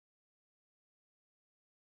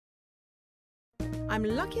I'm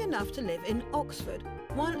lucky enough to live in Oxford,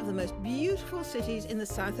 one of the most beautiful cities in the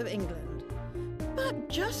south of England. But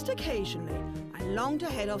just occasionally, I long to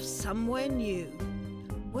head off somewhere new.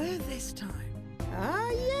 Where this time? Ah,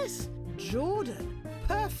 yes, Jordan.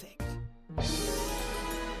 Perfect.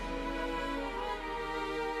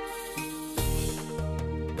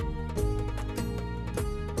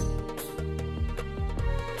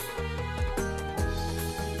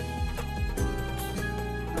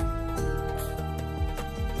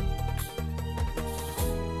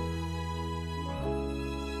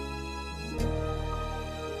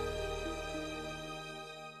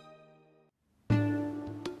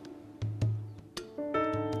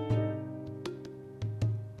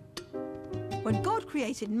 When God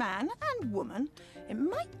created man and woman, it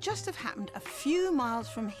might just have happened a few miles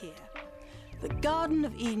from here. The Garden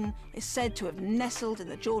of Eden is said to have nestled in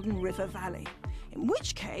the Jordan River Valley, in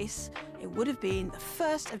which case it would have been the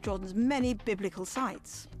first of Jordan's many biblical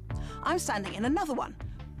sites. I'm standing in another one,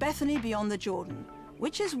 Bethany beyond the Jordan,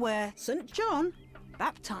 which is where St. John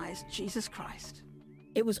baptised Jesus Christ.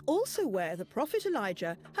 It was also where the prophet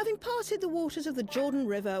Elijah, having parted the waters of the Jordan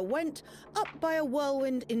River, went up by a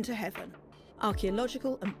whirlwind into heaven.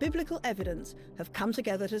 Archaeological and biblical evidence have come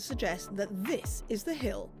together to suggest that this is the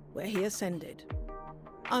hill where he ascended.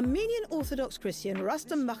 Armenian Orthodox Christian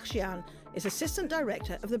Rustam Makhshian is Assistant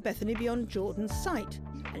Director of the Bethany Beyond Jordan site,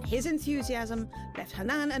 and his enthusiasm left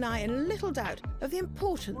Hanan and I in little doubt of the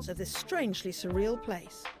importance of this strangely surreal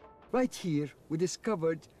place. Right here, we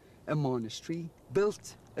discovered a monastery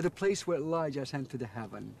built at a place where Elijah ascended to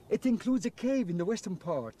heaven. It includes a cave in the western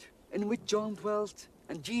part in which John dwelt,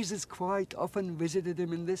 and Jesus quite often visited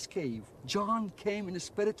him in this cave. John came in the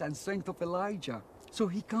spirit and strength of Elijah. So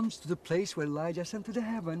he comes to the place where Elijah ascended to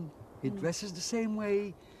heaven. He dresses the same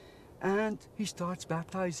way, and he starts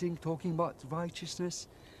baptizing, talking about righteousness.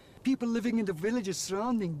 People living in the villages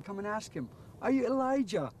surrounding come and ask him, "Are you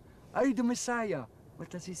Elijah? Are you the Messiah?" What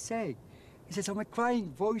does he say? He says, "I'm a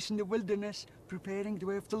crying voice in the wilderness, preparing the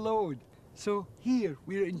way of the Lord." So here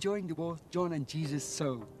we're enjoying the both John and Jesus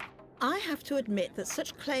so. I have to admit that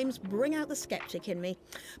such claims bring out the skeptic in me,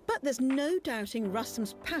 but there's no doubting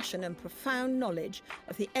Rustam's passion and profound knowledge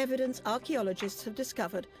of the evidence archaeologists have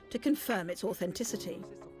discovered to confirm its authenticity.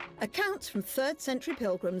 Accounts from 3rd century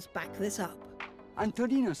pilgrims back this up.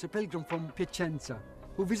 Antoninus, a pilgrim from Piacenza,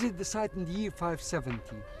 who visited the site in the year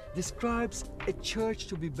 570, describes a church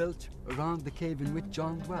to be built around the cave in which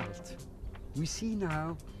John dwelt. We see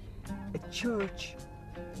now a church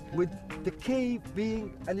with the cave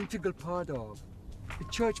being an integral part of. The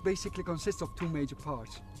church basically consists of two major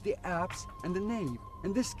parts, the apse and the nave.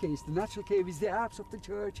 In this case, the natural cave is the apse of the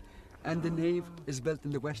church, and the nave is built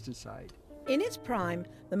in the western side. In its prime,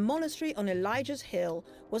 the monastery on Elijah's Hill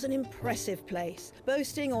was an impressive place,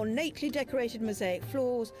 boasting ornately decorated mosaic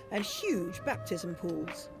floors and huge baptism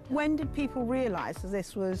pools. When did people realise that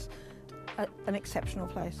this was an exceptional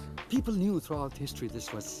place? People knew throughout history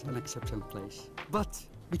this was an exceptional place. But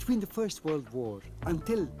between the First World War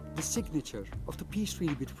until the signature of the peace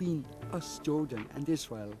treaty between us, Jordan, and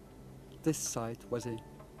Israel, this site was a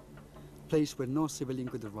place where no civilian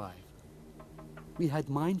could arrive. We had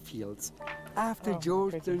minefields. After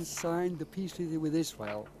Jordan signed the peace treaty with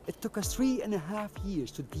Israel, it took us 3.5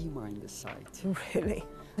 years to demine this site. Really?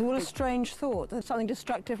 What a strange thought that something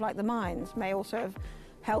destructive like the mines may also have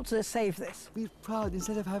helped to save this. We're proud,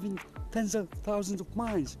 instead of having tens of thousands of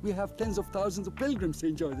mines, we have tens of thousands of pilgrims to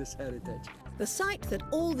enjoy this heritage. The site that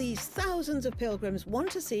all these thousands of pilgrims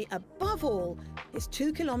want to see above all is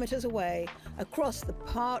 2 kilometres away, across the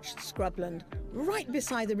parched scrubland, right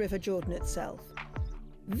beside the River Jordan itself.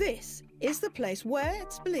 This is the place where,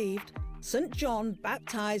 it's believed, St. John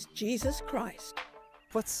baptised Jesus Christ.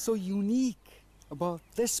 What's so unique about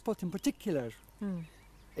this spot in particular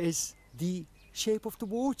is the shape of the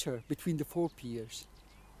water between the 4 piers.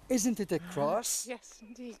 Isn't it a cross? Yes,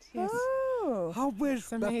 indeed. Yes. Oh, How were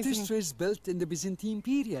baptistries built in the Byzantine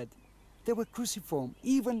period? They were cruciform.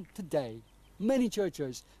 Even today, many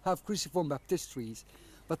churches have cruciform baptistries,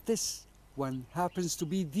 but this one happens to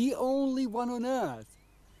be the only one on earth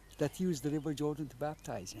that used the River Jordan to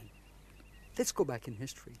baptize in. Let's go back in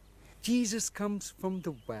history. Jesus comes from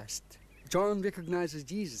the west. John recognizes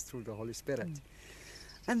Jesus through the Holy Spirit.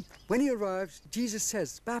 And when he arrives, Jesus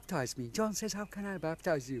says, "Baptize me." John says, "How can I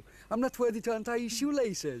baptize you? I'm not worthy to untie your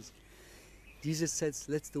shoelaces." Jesus says,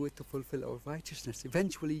 "Let's do it to fulfill our righteousness."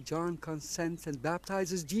 Eventually, John consents and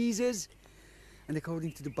baptizes Jesus. And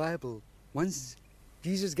according to the Bible, once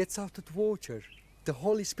Jesus gets out of the water, the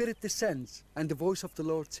Holy Spirit descends, and the voice of the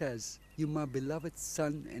Lord says, "You my beloved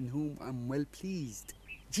Son, in whom I'm well pleased."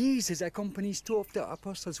 Jesus accompanies 2 of the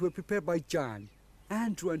apostles who were prepared by John.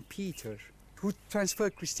 Andrew and Peter, who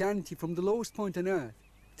transferred Christianity from the lowest point on earth,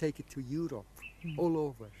 take it to Europe, all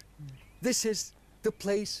over. This is the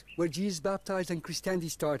place where Jesus baptized and Christianity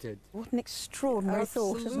started. What an extraordinary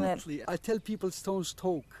thought, isn't it? Absolutely. I tell people stones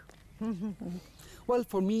talk. Well,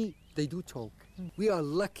 for me, they do talk. We are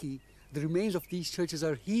lucky the remains of these churches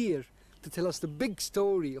are here to tell us the big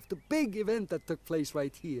story of the big event that took place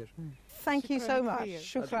right here. Thank you so much.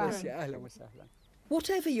 Shukran.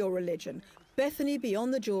 Whatever your religion, Bethany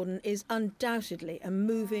beyond the Jordan is undoubtedly a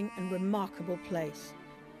moving and remarkable place,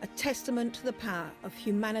 a testament to the power of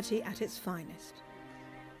humanity at its finest.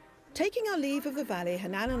 Taking our leave of the valley,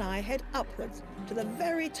 Hanan and I head upwards to the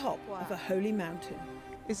very top of a holy mountain.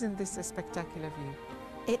 Isn't this a spectacular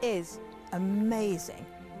view? It is amazing,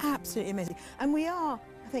 absolutely amazing. And we are,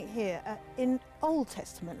 I think, here in Old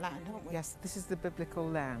Testament land, aren't we? Yes, this is the biblical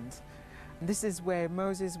land. This is where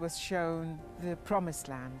Moses was shown the promised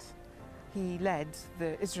land. He led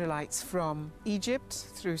the Israelites from Egypt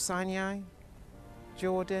through Sinai,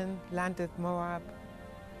 Jordan, land of Moab,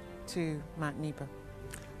 to Mount Nebo.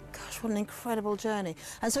 Gosh, what an incredible journey.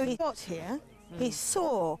 And so he got here, he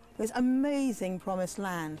saw this amazing promised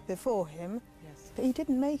land before him, but he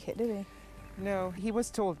didn't make it, did he? No, he was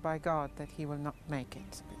told by God that he will not make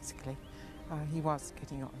it, basically. He was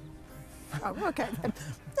getting on. Oh, okay, then.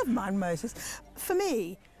 Never mind Moses. For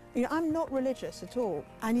me, you know, I'm not religious at all,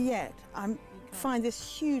 and yet I find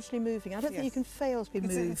this hugely moving. I don't think you can fail to be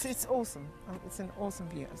moved. It's awesome. It's an awesome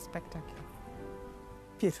view, it's spectacular.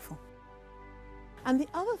 Beautiful. And the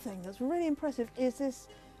other thing that's really impressive is this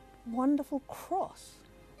wonderful cross.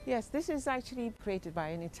 Yes, this is actually created by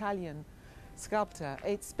an Italian sculptor.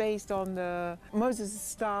 It's based on the Moses'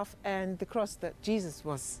 staff and the cross that Jesus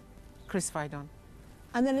was crucified on.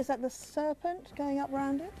 And then is that the serpent going up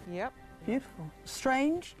round it? Yep. Beautiful.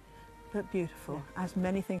 Strange, but beautiful, as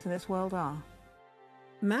many things in this world are.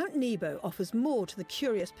 Mount Nebo offers more to the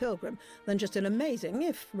curious pilgrim than just an amazing,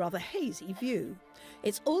 if rather hazy, view.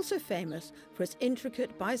 It's also famous for its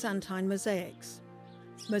intricate Byzantine mosaics.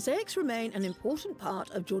 Mosaics remain an important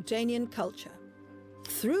part of Jordanian culture.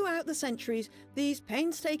 Throughout the centuries, these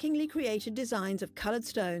painstakingly created designs of coloured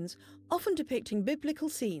stones, often depicting biblical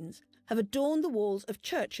scenes, have adorned the walls of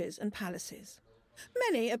churches and palaces.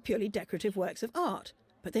 Many are purely decorative works of art,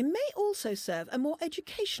 but they may also serve a more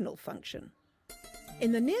educational function.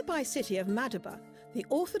 In the nearby city of Madaba, the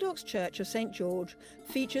Orthodox Church of St. George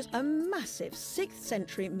features a massive 6th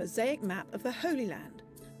century mosaic map of the Holy Land,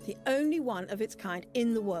 the only one of its kind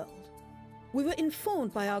in the world. We were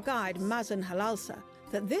informed by our guide Mazen Halalsa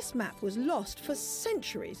that this map was lost for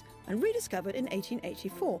centuries and rediscovered in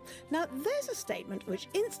 1884. Now, there's a statement which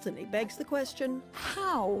instantly begs the question,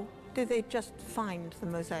 how did they just find the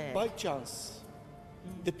mosaic? By chance.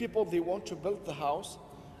 The people, they want to build the house,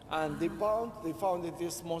 and they found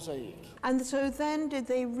this mosaic. And so then did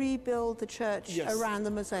they rebuild the church around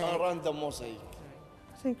the mosaic? Around the mosaic.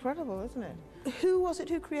 It's incredible, isn't it? Who was it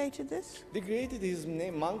who created this? They created his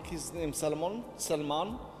name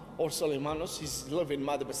Salman, or Suleimanus. He's living in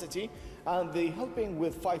Madaba city, and they helping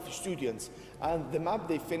with 5 students. And the map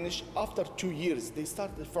they finished after 2 years. They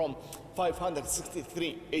started from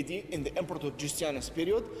 563 AD in the Emperor Justinianus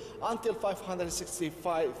period until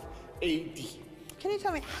 565 AD. Can you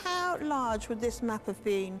tell me how large would this map have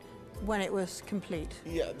been when it was complete?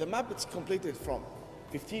 Yeah, the map is completed from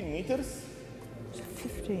 15 meters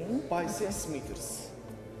 15? by 6 meters.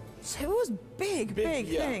 So it was big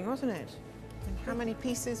thing, wasn't it? And how many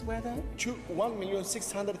pieces were there?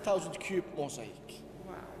 1,600,000 cube mosaic.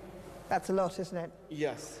 Wow. That's a lot, isn't it?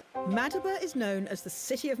 Yes. Madaba is known as the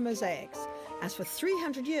City of Mosaics, as for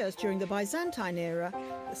 300 years during the Byzantine era,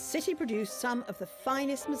 the city produced some of the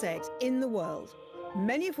finest mosaics in the world,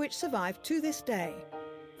 many of which survive to this day.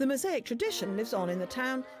 The mosaic tradition lives on in the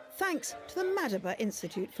town thanks to the Madaba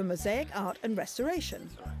Institute for Mosaic Art and Restoration.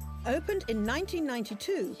 Opened in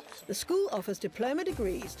 1992, the school offers diploma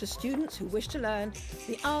degrees to students who wish to learn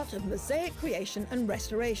the art of mosaic creation and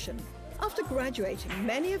restoration. After graduating,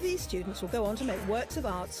 many of these students will go on to make works of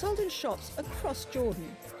art sold in shops across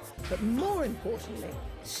Jordan. But more importantly,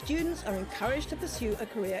 students are encouraged to pursue a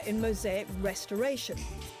career in mosaic restoration,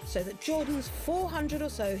 so that Jordan's 400 or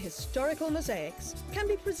so historical mosaics can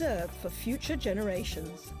be preserved for future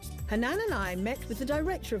generations. Hanan and I met with the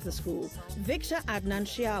director of the school, Victor Adnan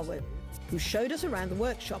Shiawid, who showed us around the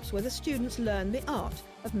workshops where the students learn the art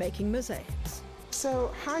of making mosaics.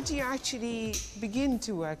 So how do you actually begin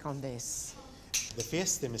to work on this? The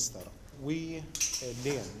first semester, we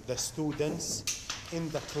learn the students in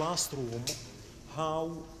the classroom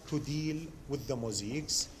how to deal with the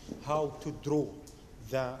mosaics, how to draw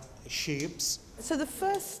the shapes. So the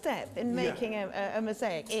first step in making a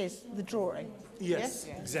mosaic is the drawing. Yes,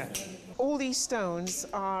 exactly. All these stones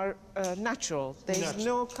are natural. There's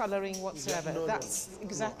no colouring whatsoever. No, That's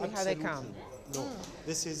exactly how they come. No,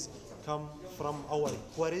 this is come from our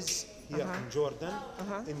quarries here in Jordan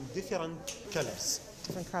in different colors.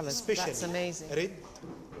 Different colours. Especially That's amazing. red,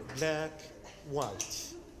 black,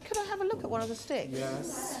 white. Could I have a look at one of the sticks?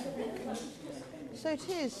 Yes. So it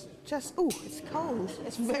is just, oh, it's cold.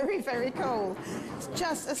 It's very, very cold. It's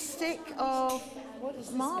just a stick of, what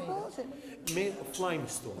is marble? Is it? Made of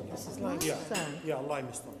limestone. This is Limestone? Yeah,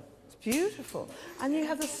 limestone. It's beautiful. And you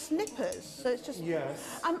have the snippers, so it's just...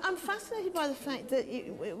 Yes. I'm fascinated by the fact that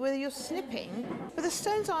whether you're snipping, but the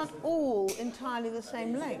stones aren't all entirely the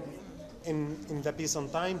same length. In the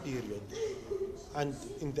Byzantine period and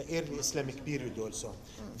in the early Islamic period also,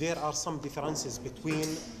 there are some differences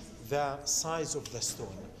between the size of the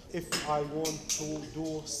stone. If I want to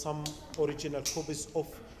do some original copies of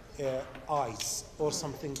eyes or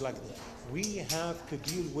something like that, we have to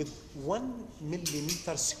deal with 1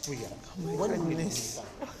 millimeter square. 1 millimeter.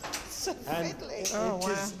 And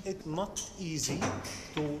it's not easy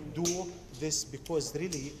to do this because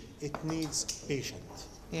really it needs patience.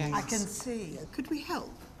 Yes. I can see. Could we help?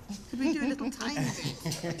 Could we do a little tiny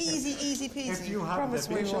bit? Easy, easy peasy. If you have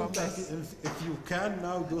the patience, if you can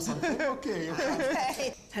now do something,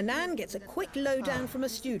 okay. Hanan gets a quick lowdown from a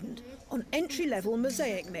student on entry-level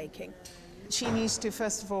mosaic making. She needs to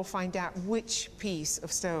first of all find out which piece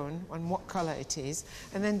of stone and what colour it is,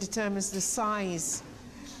 and then determines the size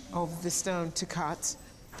of the stone to cut,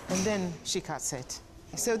 and then she cuts it.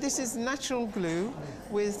 So this is natural glue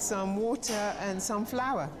with some water and some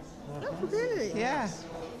flour. Oh, really? Yeah.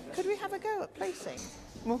 Could we have a go at placing?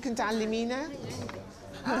 ممكن تعلمينا?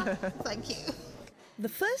 Thank you. The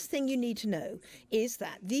first thing you need to know is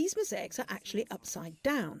that these mosaics are actually upside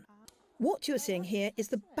down. What you're seeing here is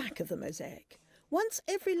the back of the mosaic. Once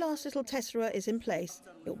every last little tessera is in place,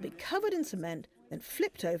 it will be covered in cement, then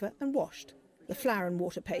flipped over and washed. The flour and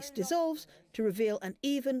water paste dissolves to reveal an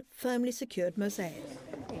even, firmly secured mosaic.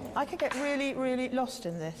 I could get really, really lost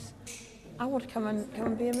in this. I want to come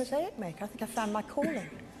and be a mosaic maker. I think I found my calling.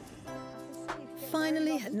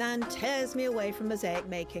 Finally, Hanan tears me away from mosaic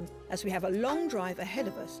making as we have a long drive ahead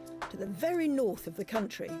of us to the very north of the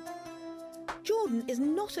country. Jordan is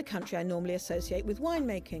not a country I normally associate with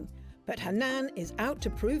winemaking, but Hanan is out to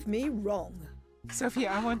prove me wrong. Sophie,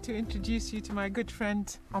 I want to introduce you to my good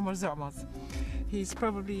friend Omar Zumot. He's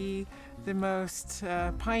probably the most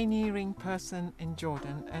pioneering person in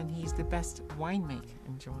Jordan, and he's the best winemaker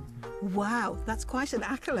in Jordan. Wow, that's quite an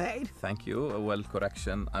accolade. Thank you. Well,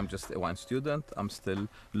 correction, I'm just a wine student. I'm still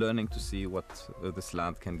learning to see what this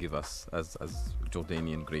land can give us as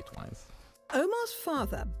Jordanian great wines. Omar's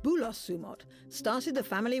father, Omar Zumot, started the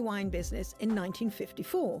family wine business in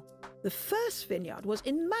 1954. The first vineyard was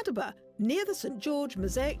in Madaba, near the St. George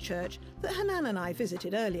Mosaic Church that Hanan and I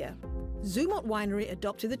visited earlier. Zumot Winery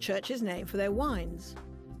adopted the church's name for their wines.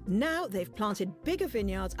 Now they've planted bigger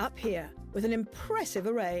vineyards up here with an impressive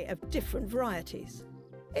array of different varieties.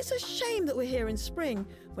 It's a shame that we're here in spring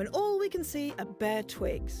when all we can see are bare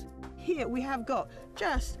twigs. Here we have got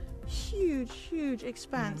just huge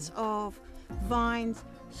expanse of vines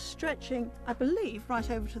stretching, I believe, right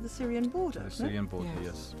over to the Syrian border. The Syrian border,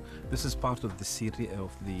 yes. This is part of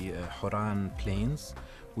the Horan Plains,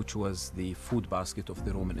 which was the food basket of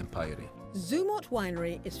the Roman Empire. Zumot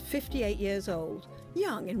Winery is 58 years old,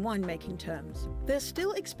 young in winemaking terms. They're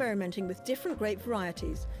still experimenting with different grape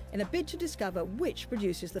varieties in a bid to discover which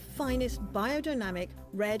produces the finest biodynamic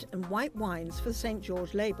red and white wines for the St.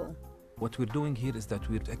 George label. What we're doing here is that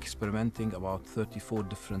we're experimenting about 34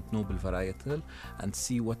 different noble varietals and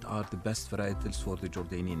see what are the best varietals for the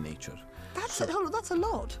Jordanian nature. That's a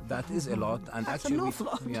lot. That is a lot, and That's actually, an awful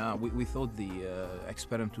lot. we thought the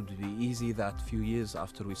experiment would be easy. That few years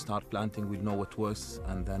after we start planting, we'll know what works,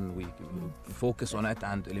 and then we focus on it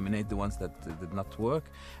and eliminate the ones that did not work.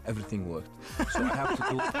 Everything worked. So I have to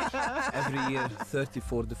do every year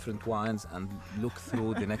 34 different wines and look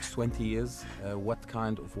through the next 20 years what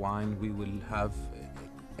kind of wine we will have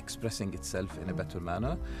expressing itself in a better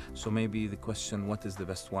manner. So maybe the question, what is the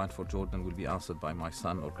best wine for Jordan, will be answered by my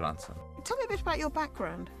son or grandson. Tell me a bit about your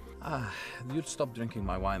background. You'll stop drinking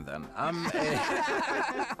my wine then. I'm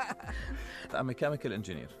a chemical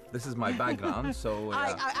engineer. This is my background, so...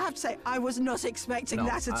 I have to say, I was not expecting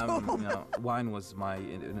that at all. Wine was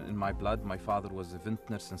in my blood. My father was a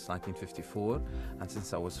vintner since 1954, and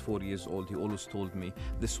since I was 4 years old, he always told me,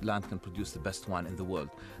 this land can produce the best wine in the world.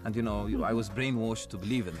 And I was brainwashed to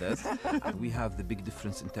believe in this. We have the big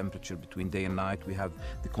difference in temperature between day and night. We have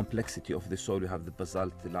the complexity of the soil. We have the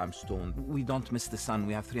basalt, the limestone. We don't miss the sun.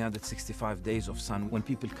 We have 365 days of sun. When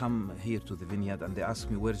people come here to the vineyard and they ask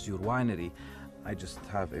me, where's your winery? I just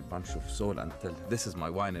have a bunch of soil and tell, this is my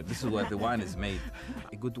winery. This is where the wine is made.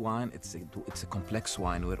 A good wine, it's a complex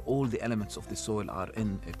wine where all the elements of the soil are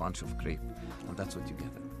in a bunch of grape. And that's what you get.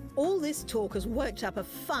 All this talk has worked up a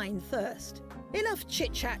fine thirst. Enough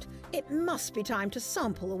chit-chat. It must be time to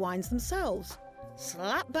sample the wines themselves.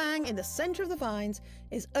 Slap bang in the centre of the vines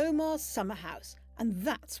is Omar's summer house, and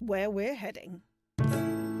that's where we're heading.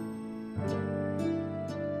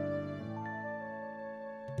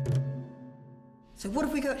 So what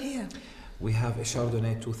have we got here? We have a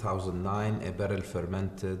Chardonnay 2009, a barrel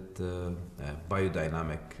fermented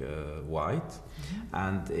biodynamic white,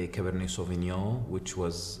 and a Cabernet Sauvignon, which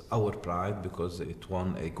was our pride because it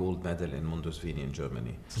won a gold medal in Mundusvini in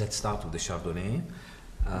Germany. Let's start with the Chardonnay.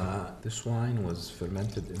 This wine was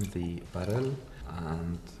fermented in the barrel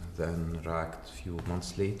and then racked a few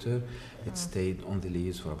months later. It stayed on the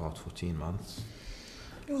lees for about 14 months.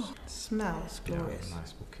 Oh, it smells glorious. Yeah,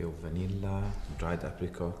 nice bouquet of vanilla, dried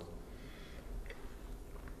apricot.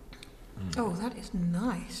 Oh, that is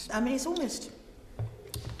nice. I mean, it's almost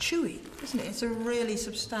chewy, isn't it? It's a really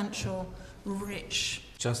substantial, rich...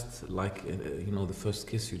 Just like, the first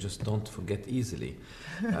kiss, you just don't forget easily.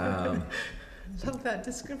 Love that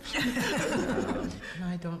description.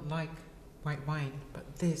 I don't like white wine,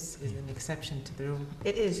 but this is an exception to the rule.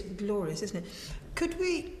 It is glorious, isn't it? Could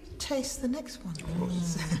we taste the next one? Of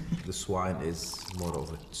course. This wine is more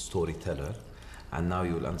of a storyteller, and now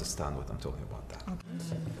you'll understand what I'm talking about.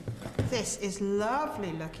 This is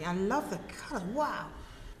lovely looking. I love the colour. Wow.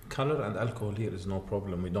 Colour and alcohol here is no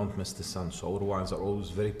problem. We don't miss the sun, so our wines are always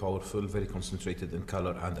very powerful, very concentrated in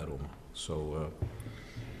colour and aroma. So.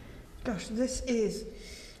 Gosh, this is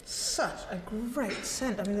such a great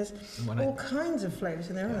scent. I mean, there's all kinds of flavours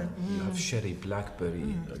in there, aren't there? You have sherry,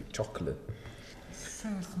 blackberry, chocolate. So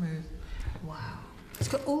smooth. Wow. It's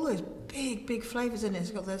got all those big flavours in it. It's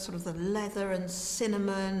got the sort of the leather and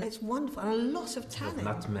cinnamon. It's wonderful. And a lot of tannin.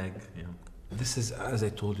 Nutmeg, yeah. This is, as I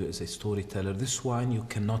told you, is a storyteller. This wine you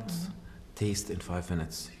cannot taste in 5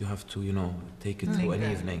 minutes. You have to, take it through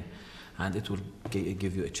an evening. And it will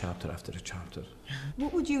give you a chapter after a chapter.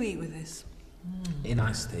 What would you eat with this? A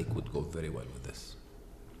nice steak would go very well with this.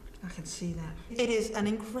 I can see that. It is an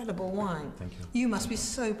incredible wine. Thank you. You must be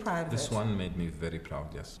so proud of it. This one made me very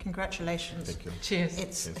proud, yes. Congratulations. Thank you. Cheers.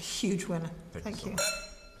 It's a huge winner. Thank you.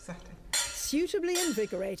 Exactly. Suitably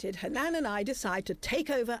invigorated, Hanan and I decide to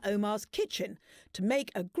take over Omar's kitchen to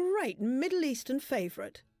make a great Middle Eastern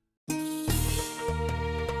favourite.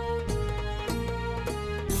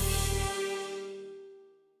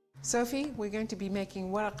 Sophie, we're going to be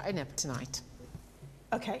making waraq anab tonight.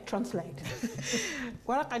 Okay, translate.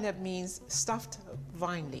 Waraq anab means stuffed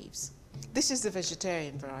vine leaves. This is the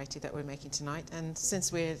vegetarian variety that we're making tonight, and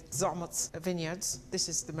since we're Zumot's vineyards, this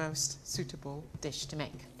is the most suitable dish to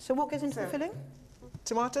make. So what goes into the filling?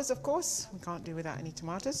 Tomatoes, of course. We can't do without any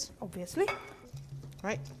tomatoes. Obviously.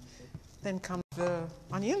 Right. Then come the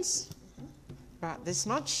onions, about this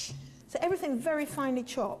much. So everything very finely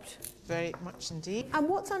chopped. Very much indeed. And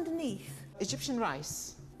what's underneath? Egyptian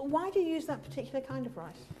rice. Why do you use that particular kind of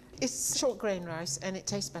rice? It's short grain rice and it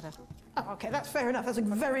tastes better. Oh, okay, that's fair enough. That's a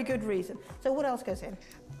very good reason. So what else goes in?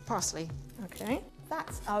 Parsley. Okay,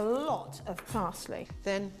 that's a lot of parsley.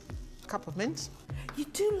 Then a cup of mint. You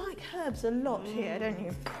do like herbs a lot here, don't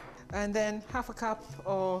you? And then half a cup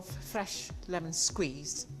of fresh lemon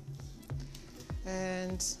squeezed.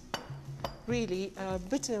 And really a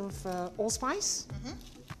bit of allspice.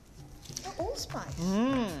 Allspice?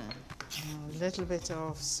 A little bit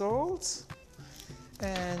of salt.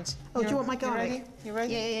 And do you want my garlic? You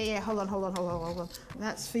ready? Yeah. Hold on.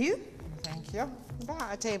 That's for you. Thank you.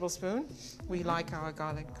 About a tablespoon. We like our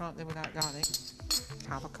garlic, can't live without garlic.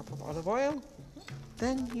 Half a cup of olive oil.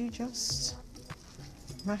 Then you just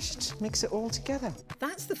mix it all together.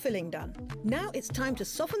 That's the filling done. Now it's time to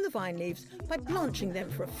soften the vine leaves by blanching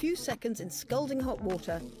them for a few seconds in scalding hot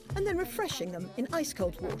water and then refreshing them in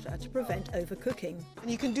ice-cold water to prevent overcooking.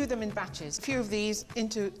 And you can do them in batches. A few of these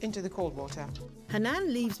into the cold water.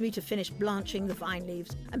 Hanan leaves me to finish blanching the vine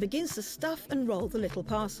leaves and begins to stuff and roll the little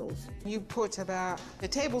parcels. You put about a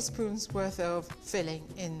tablespoon's worth of filling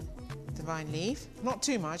in the vine leaf. Not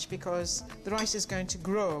too much because the rice is going to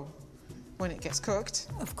grow when it gets cooked.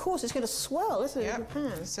 Of course, it's going to swell, isn't it, in the Yep.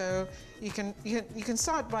 pan? So you can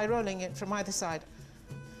start by rolling it from either side.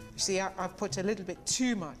 You see, I've put a little bit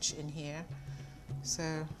too much in here,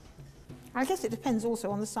 so. I guess it depends also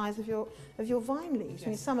on the size of your vine leaves. I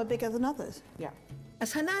mean, Yes. some are bigger than others. Yeah.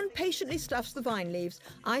 As Hanan patiently stuffs the vine leaves,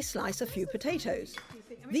 I slice a few potatoes.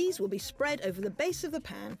 These will be spread over the base of the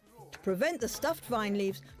pan to prevent the stuffed vine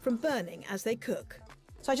leaves from burning as they cook.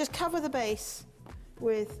 So I just cover the base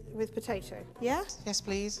with potato, yeah? Yes,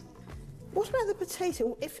 please. What about the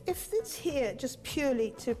potato? If it's here just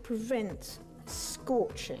purely to prevent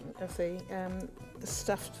scorching of the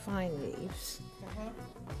stuffed vine leaves,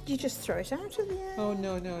 do you just throw it out of the air? Oh,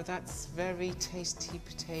 no, that's very tasty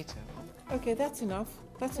potato. Okay, that's enough.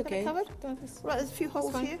 That's Is that okay. covered? That is, Right, there's a few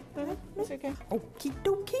holes fine. here. No, it's okay. Okie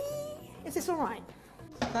dokie. Is this all right?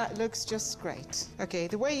 That looks just great. Okay,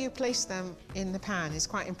 the way you place them in the pan is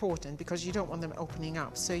quite important because you don't want them opening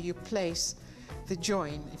up. So you place the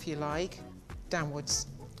join, if you like, downwards.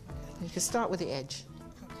 You can start with the edge.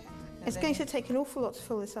 It's going to take an awful lot to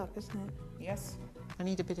fill this up, isn't it? Yes. I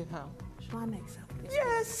need a bit of help. Shall I make some?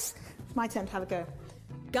 Yes! It's my turn to have a go.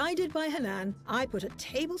 Guided by Hanan, I put a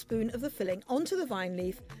tablespoon of the filling onto the vine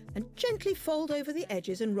leaf and gently fold over the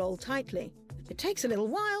edges and roll tightly. It takes a little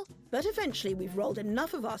while, but eventually we've rolled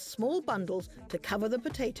enough of our small bundles to cover the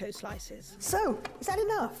potato slices. So, is that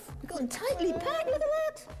enough? We've got them tightly packed, look at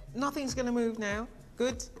that! Nothing's going to move now.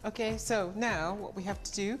 Good. Okay, so now what we have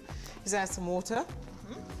to do is add some water,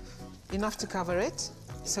 enough to cover it.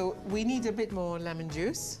 So we need a bit more lemon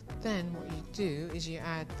juice. Then what you do is you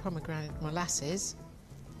add pomegranate molasses.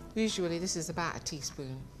 Usually this is about a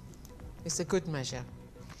teaspoon. It's a good measure.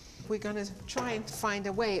 We're going to try and find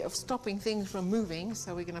a way of stopping things from moving,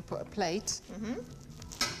 so we're going to put a plate.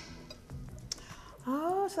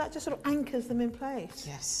 Oh, so that just sort of anchors them in place.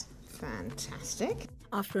 Yes. Fantastic.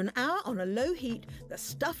 After an hour on a low heat, the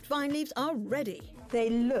stuffed vine leaves are ready. They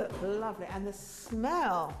look lovely, and the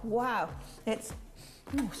smell, wow. It's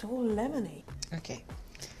all lemony. Okay.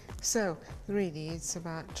 So really it's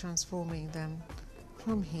about transforming them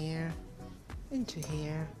from here into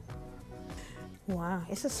here. Wow,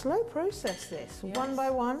 it's a slow process, this, one by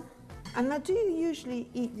one. And now, do you usually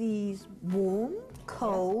eat these warm,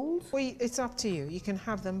 cold? Well, it's up to you. You can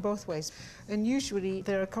have them both ways. And usually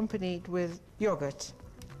they're accompanied with yogurt.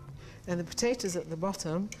 And the potatoes at the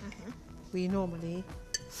bottom, we normally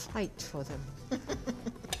fight for them.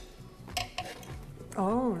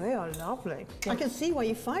 Oh, they are lovely. I can see why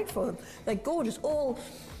you fight for them. They're gorgeous, all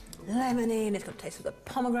lemony, and it's got a taste of the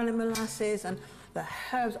pomegranate molasses and the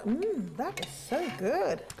herbs. That is so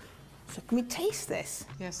good. So can we taste this?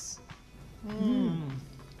 Yes.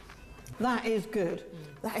 That is good.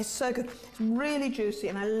 That is so good. It's really juicy,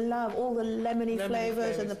 and I love all the lemony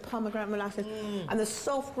flavours and the pomegranate molasses and the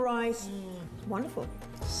soft rice. Wonderful.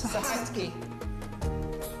 Sahatki.